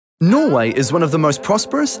Norway is one of the most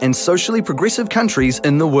prosperous and socially progressive countries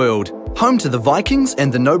in the world. Home to the Vikings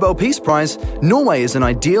and the Nobel Peace Prize, Norway is an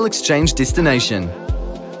ideal exchange destination.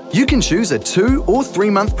 You can choose a 2- or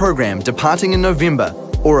 3-month program departing in November,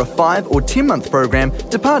 or a 5- or 10-month program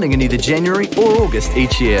departing in either January or August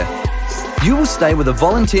each year. You will stay with a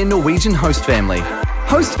volunteer Norwegian host family.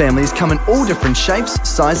 Host families come in all different shapes,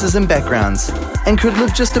 sizes and backgrounds, and could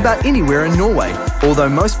live just about anywhere in Norway, although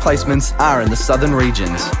most placements are in the southern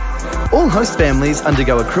regions. All host families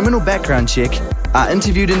undergo a criminal background check, are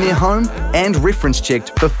interviewed in their home and reference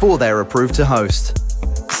checked before they are approved to host.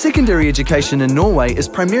 Secondary education in Norway is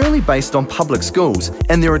primarily based on public schools,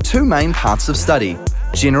 and there are 2 main paths of study: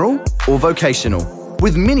 general or vocational,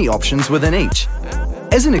 with many options within each.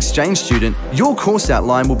 As an exchange student, your course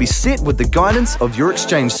outline will be set with the guidance of your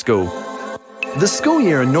exchange school. The school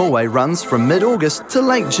year in Norway runs from mid-August to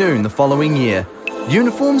late June the following year.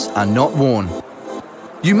 Uniforms are not worn.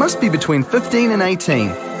 You must be between 15 and 18.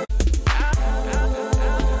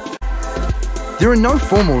 There are no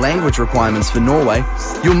formal language requirements for Norway.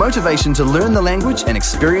 Your motivation to learn the language and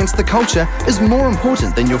experience the culture is more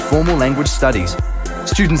important than your formal language studies.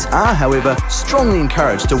 Students are, however, strongly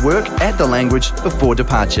encouraged to work at the language before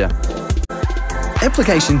departure.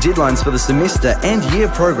 Application deadlines for the semester and year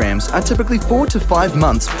programs are typically 4 to 5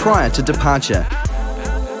 months prior to departure.